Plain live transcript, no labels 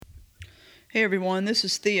Hey everyone, this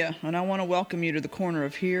is Thea, and I want to welcome you to the Corner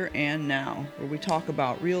of Here and Now, where we talk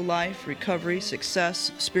about real life, recovery,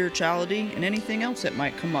 success, spirituality, and anything else that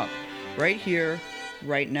might come up right here,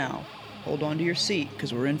 right now. Hold on to your seat,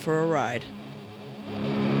 because we're in for a ride.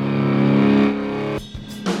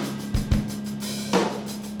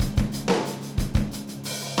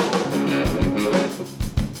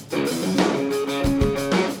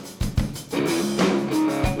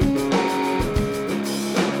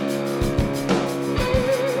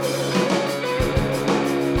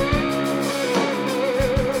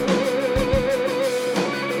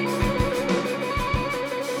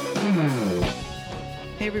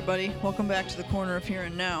 Hey everybody, welcome back to the Corner of Here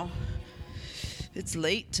and Now. It's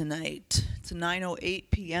late tonight. It's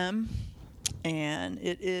 9:08 p.m. and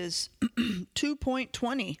it is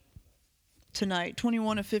 2.20 tonight,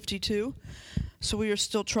 21 of 52. So we are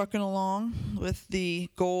still trucking along with the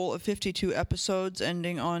goal of 52 episodes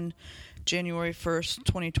ending on January 1st,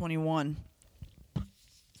 2021.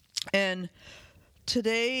 And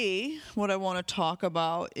today, what I want to talk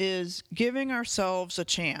about is giving ourselves a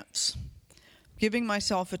chance. Giving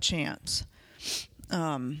myself a chance.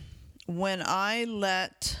 When I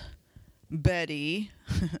let Betty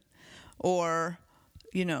or,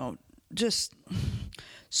 just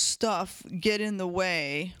stuff get in the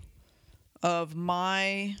way of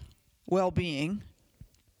my well-being,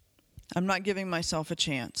 I'm not giving myself a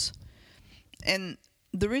chance. And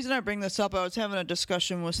the reason I bring this up, I was having a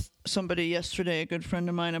discussion with somebody yesterday, a good friend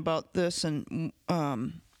of mine, about this, and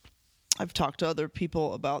I've talked to other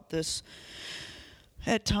people about this.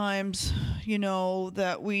 At times,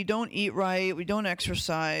 that we don't eat right, we don't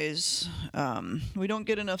exercise, we don't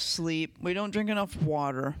get enough sleep, we don't drink enough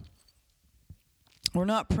water, we're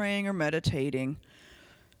not praying or meditating,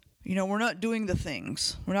 we're not doing the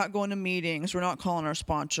things, we're not going to meetings, we're not calling our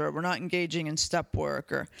sponsor, we're not engaging in step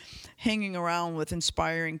work or hanging around with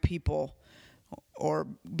inspiring people or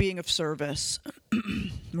being of service.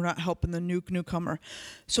 We're not helping the newcomer.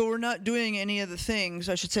 So we're not doing any of the things,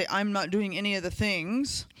 I'm not doing any of the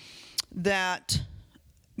things that,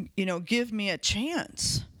 give me a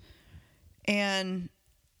chance. And,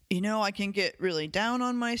 I can get really down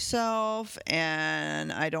on myself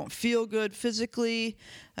and I don't feel good physically.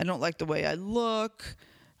 I don't like the way I look.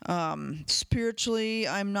 Spiritually,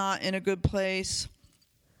 I'm not in a good place.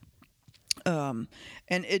 And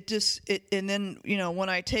then, when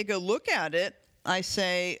I take a look at it, I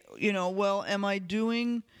say, well, am I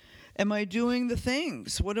doing the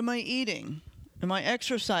things? What am I eating? Am I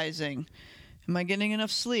exercising? Am I getting enough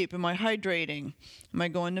sleep? Am I hydrating? Am I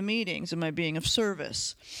going to meetings? Am I being of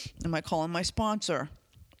service? Am I calling my sponsor?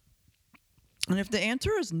 And if the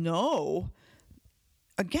answer is no,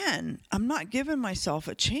 again, I'm not giving myself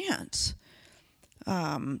a chance.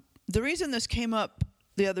 The reason this came up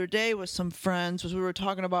the other day with some friends was we were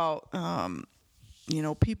talking about,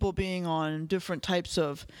 people being on different types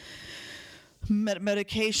of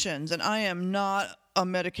medications, and I am not a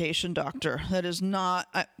medication doctor. That is not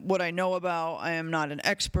what I know about. I am not an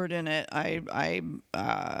expert in it. I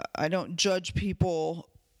don't judge people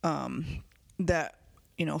that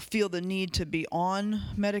feel the need to be on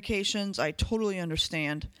medications. I totally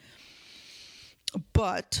understand,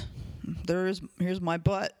 but here's my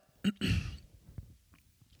but.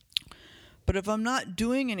 But if I'm not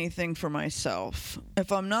doing anything for myself,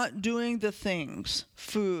 if I'm not doing the things,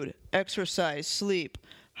 food, exercise, sleep,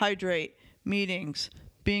 hydrate, meetings,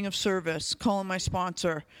 being of service, calling my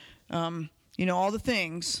sponsor, all the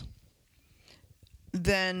things,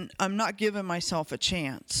 then I'm not giving myself a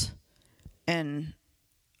chance. And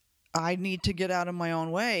I need to get out of my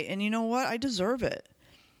own way. And you know what? I deserve it.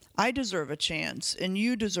 I deserve a chance, and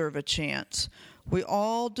you deserve a chance. We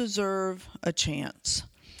all deserve a chance.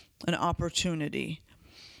 An opportunity.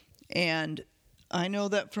 And I know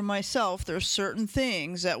that for myself, there's certain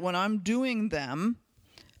things that when I'm doing them,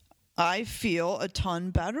 I feel a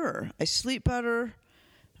ton better. I sleep better.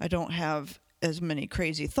 I don't have as many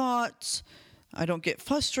crazy thoughts. I don't get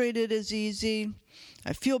frustrated as easy.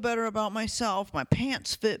 I feel better about myself. My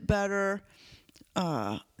pants fit better.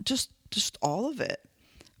 Just all of it.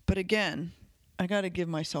 But again, I got to give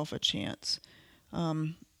myself a chance.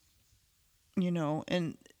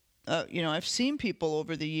 I've seen people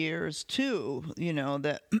over the years too,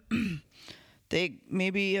 that they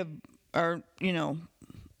maybe are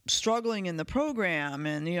struggling in the program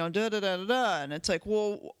and, and it's like,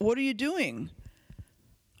 well, what are you doing?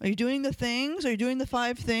 Are you doing the things? Are you doing the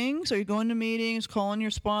 5 things? Are you going to meetings, calling your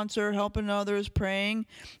sponsor, helping others, praying,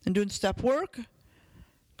 and doing step work?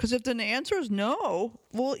 Because if the answer is no,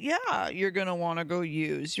 well, yeah, you're going to want to go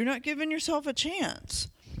use. You're not giving yourself a chance.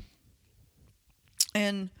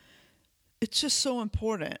 And it's just so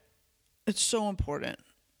important. It's so important.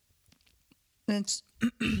 And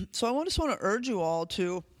so I just want to urge you all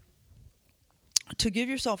to give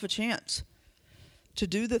yourself a chance to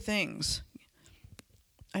do the things.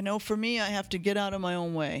 I know for me, I have to get out of my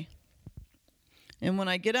own way. And when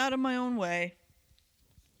I get out of my own way,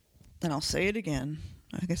 and I'll say it again,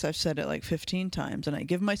 I guess I've said it like 15 times, and I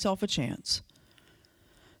give myself a chance,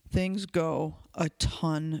 things go a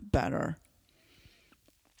ton better.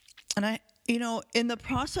 And in the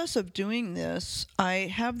process of doing this,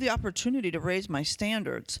 I have the opportunity to raise my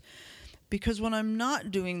standards. Because when I'm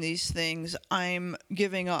not doing these things, I'm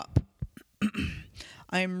giving up.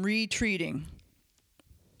 I'm retreating.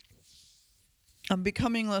 I'm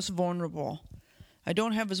becoming less vulnerable. I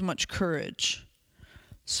don't have as much courage.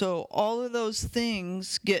 So all of those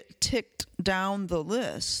things get ticked down the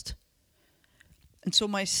list. And so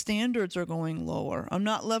my standards are going lower. I'm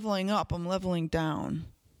not leveling up, I'm leveling down.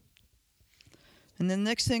 And the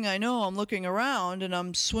next thing I know, I'm looking around and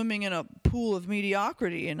I'm swimming in a pool of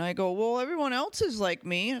mediocrity. And I go, well, everyone else is like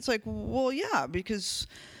me. And it's like, well, yeah, because,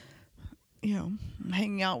 I'm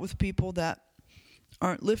hanging out with people that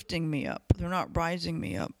aren't lifting me up. They're not rising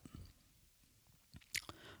me up.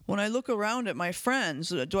 When I look around at my friends,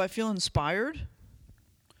 do I feel inspired?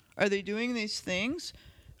 Are they doing these things?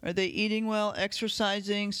 Are they eating well,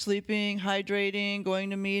 exercising, sleeping, hydrating, going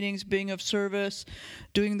to meetings, being of service,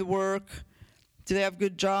 doing the work? Do they have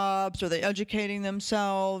good jobs? Are they educating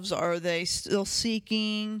themselves? Are they still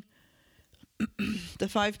seeking? The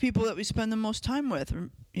 5 people that we spend the most time with,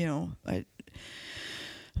 I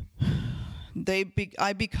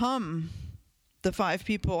become the 5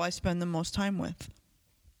 people I spend the most time with.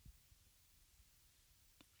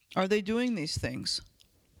 Are they doing these things?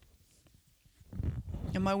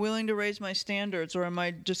 Am I willing to raise my standards, or am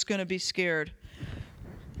I just going to be scared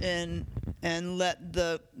and let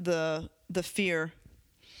the fear,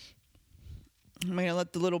 am I going to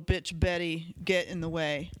let the little bitch Betty get in the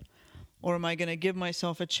way? Or am I going to give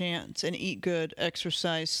myself a chance and eat good,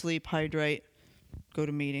 exercise, sleep, hydrate, go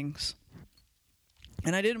to meetings?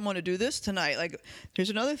 And I didn't want to do this tonight. Like,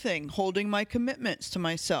 here's another thing, holding my commitments to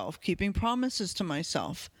myself, keeping promises to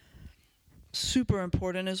myself. Super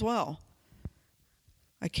important as well.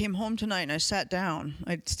 I came home tonight and I sat down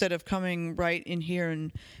instead of coming right in here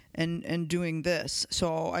and doing this.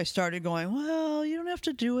 So I started going, well, you don't have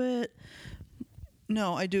to do it.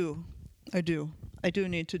 No, I do. I do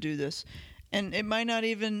need to do this. And it might not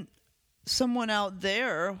even, someone out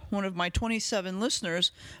there, one of my 27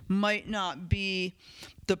 listeners, might not be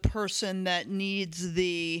the person that needs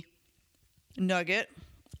the nugget.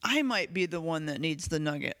 I might be the one that needs the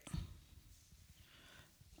nugget.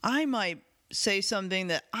 I might say something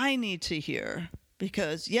that I need to hear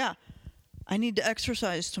because, I need to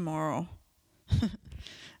exercise tomorrow.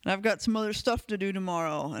 And I've got some other stuff to do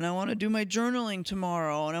tomorrow, and I want to do my journaling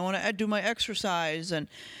tomorrow, and I want to do my exercise. And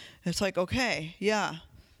it's like, okay,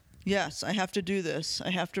 yes, I have to do this. I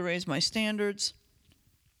have to raise my standards.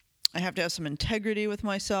 I have to have some integrity with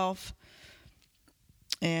myself,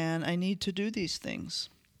 and I need to do these things.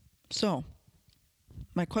 So,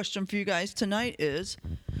 my question for you guys tonight is,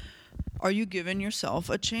 are you giving yourself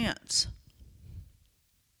a chance?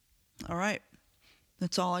 All right.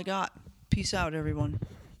 That's all I got. Peace out, everyone.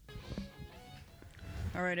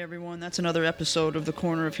 All right, everyone. That's another episode of The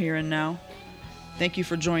Corner of Here and Now. Thank you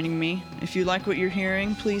for joining me. If you like what you're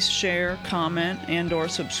hearing, please share, comment, and/or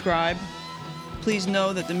subscribe. Please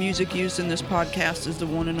know that the music used in this podcast is the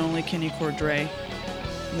one and only Kenny Cordray.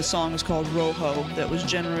 And the song is called Rojo, that was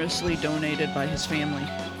generously donated by his family.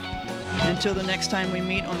 And until the next time we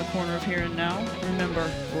meet on The Corner of Here and Now,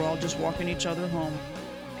 remember, we're all just walking each other home.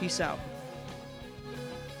 Peace out.